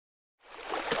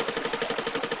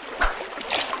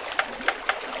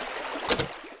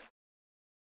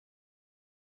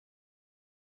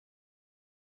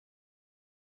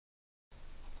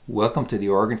Welcome to the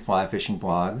Oregon Fly Fishing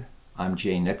Blog. I'm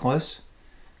Jay Nicholas.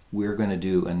 We're going to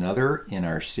do another in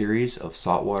our series of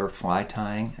saltwater fly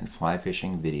tying and fly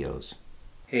fishing videos.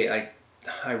 Hey,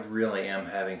 I really am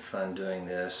having fun doing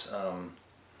this.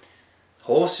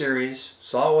 Whole series,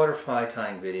 saltwater fly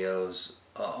tying videos,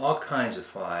 all kinds of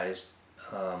flies,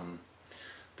 blah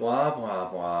blah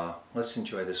blah. Let's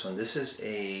enjoy this one. This is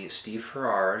a Steve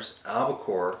Farrar's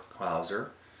Albacore Clouser.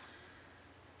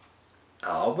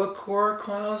 Albacore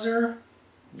Clouser?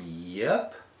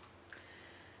 Yep.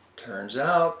 Turns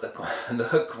out the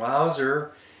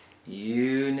Clouser,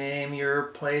 you name your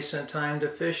place and time to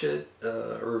fish it,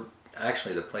 or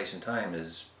actually the place and time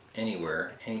is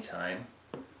anywhere, anytime.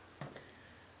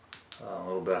 A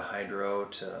little bit of hydro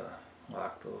to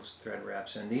lock those thread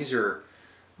wraps in. These are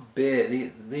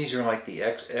big. These are like the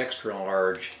extra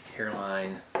large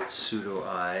hairline pseudo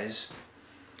eyes.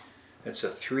 It's a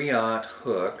 3/0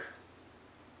 hook.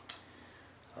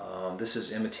 This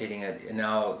is imitating it.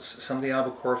 Now, some of the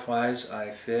albacore flies I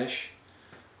fish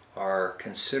are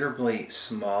considerably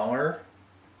smaller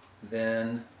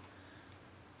than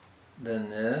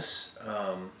this,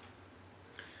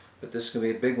 but this is going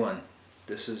to be a big one.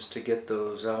 This is to get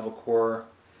those albacore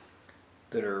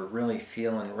that are really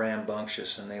feeling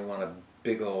rambunctious and they want a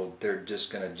big old, they're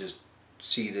just going to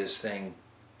see this thing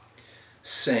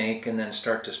sink and then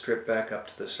start to strip back up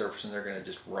to the surface, and they're going to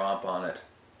just romp on it.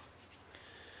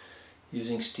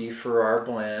 Using Steve Farrar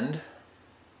blend.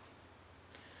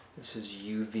 This is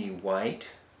UV white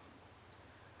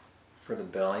for the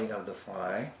belly of the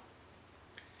fly.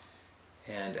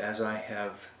 And as I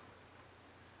have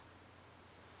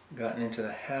gotten into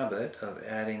the habit of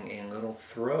adding a little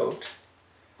throat,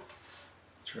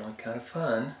 it's really kind of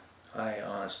fun. I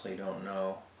honestly don't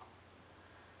know.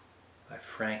 I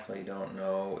frankly don't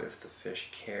know if the fish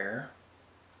care,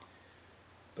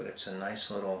 but it's a nice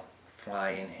little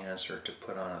fly enhancer to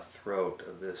put on a throat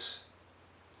of this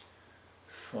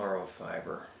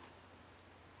fluorofiber.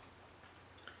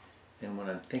 And when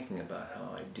I'm thinking about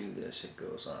how I do this, it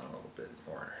goes on a little bit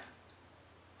more.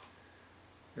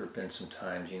 There have been some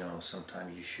times, you know,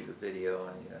 sometimes you shoot a video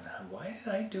and you go, why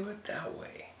did I do it that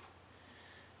way?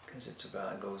 Because it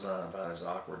goes on about as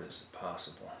awkward as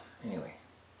possible. Anyway,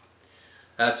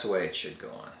 that's the way it should go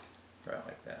on, right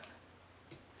like that.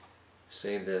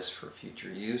 Save this for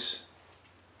future use.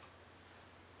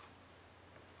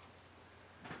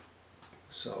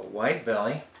 So white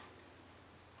belly.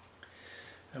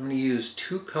 I'm going to use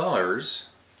two colors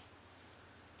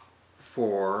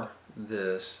for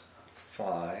this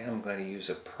fly. I'm going to use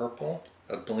a purple,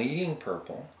 a bleeding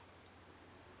purple.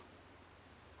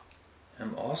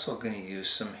 I'm also going to use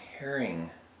some herring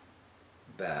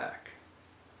back.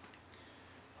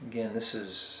 Again, this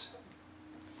is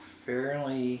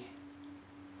fairly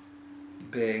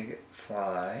big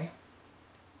fly.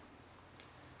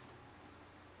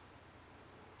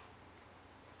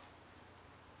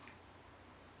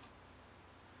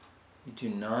 You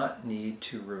do not need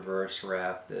to reverse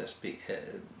wrap this,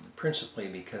 principally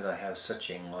because I have such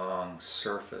a long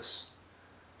surface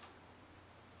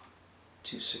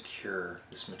to secure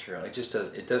this material.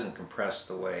 It doesn't compress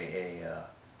the way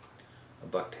a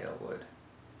bucktail would.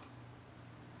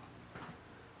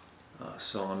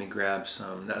 So let me grab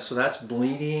some. So that's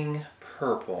bleeding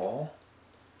purple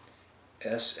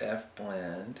SF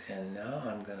blend, and now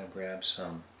I'm going to grab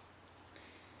some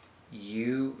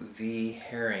UV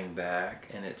herring back,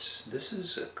 and this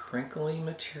is a crinkly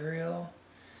material.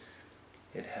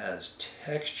 It has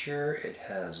texture, it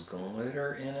has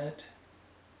glitter in it.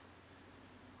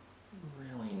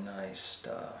 Really nice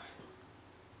stuff.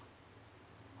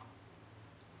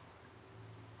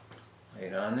 Lay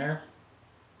it on there.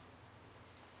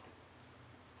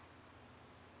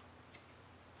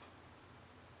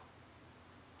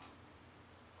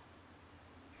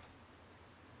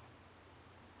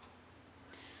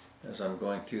 As I'm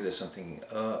going through this, I'm thinking,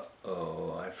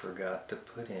 uh-oh, I forgot to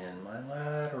put in my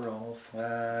lateral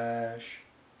flash.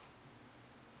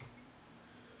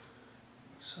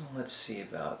 So let's see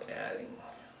about adding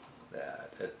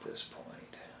that at this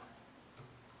point.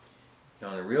 You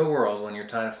know, in the real world, when you're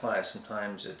tying a fly,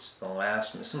 sometimes it's the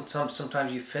last,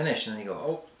 sometimes you finish and then you go,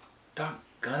 oh,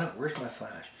 doggone it, where's my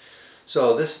flash?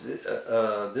 So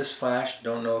this flash,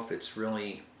 don't know if it's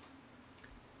really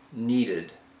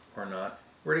needed or not.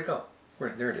 Where'd it go?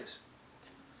 There it is.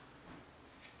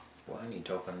 Well, I need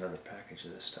to open another package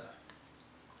of this stuff.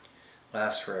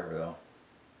 Lasts forever though.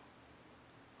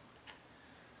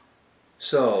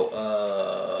 So,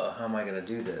 how am I going to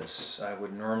do this? I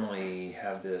would normally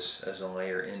have this as a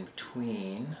layer in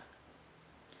between.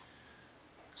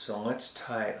 So let's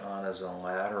tie it on as a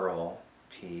lateral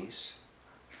piece.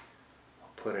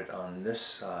 put it on this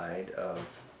side of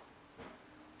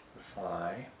the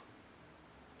fly.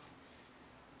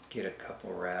 Get a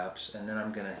couple wraps, and then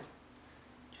I'm going to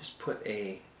just put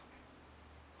a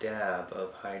dab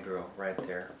of hydro right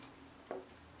there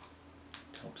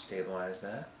to help stabilize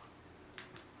that.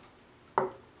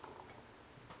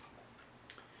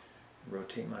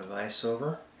 Rotate my vise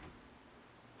over.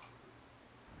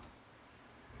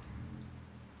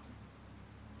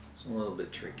 It's a little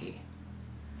bit tricky.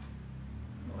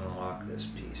 I'm going to lock this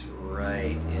piece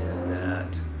right in that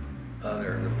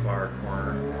the far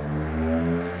corner.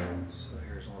 So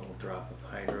here's a little drop of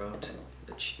hydro to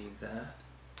achieve that.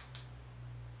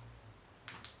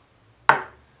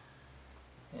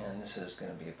 And this is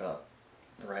going to be about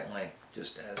the right length,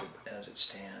 just as it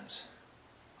stands.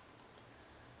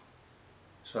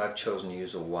 So I've chosen to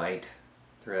use a white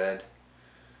thread.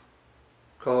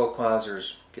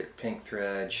 Clousers get pink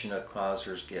thread, Chinook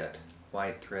Clousers get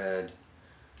white thread.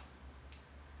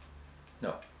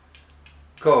 No.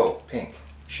 Pink,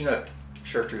 Chinook,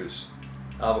 Chartreuse,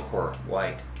 Albacore,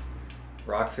 white.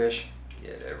 Rockfish,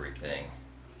 get everything.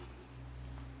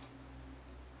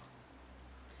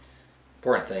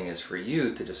 Important thing is for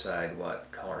you to decide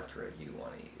what color thread you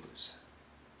want to use.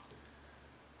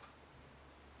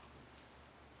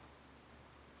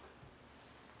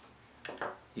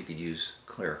 You could use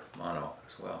clear mono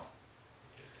as well.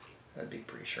 That'd be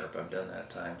pretty sharp. I've done that at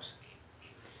times.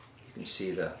 You can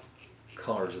see the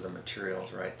colors of the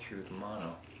materials right through the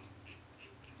mono.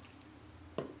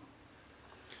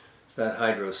 So that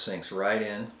hydro sinks right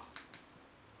in,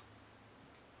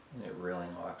 and it really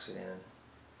locks it in.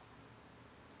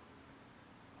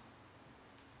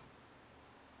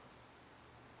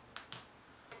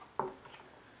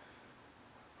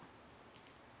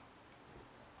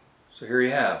 So here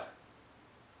you have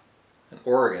an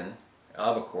Oregon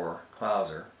Albacore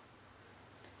Clouser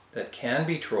that can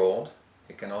be trolled.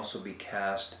 It can also be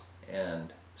cast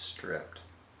and stripped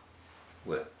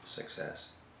with success.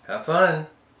 Have fun.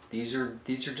 These are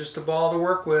just a ball to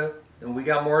work with, and we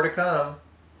got more to come.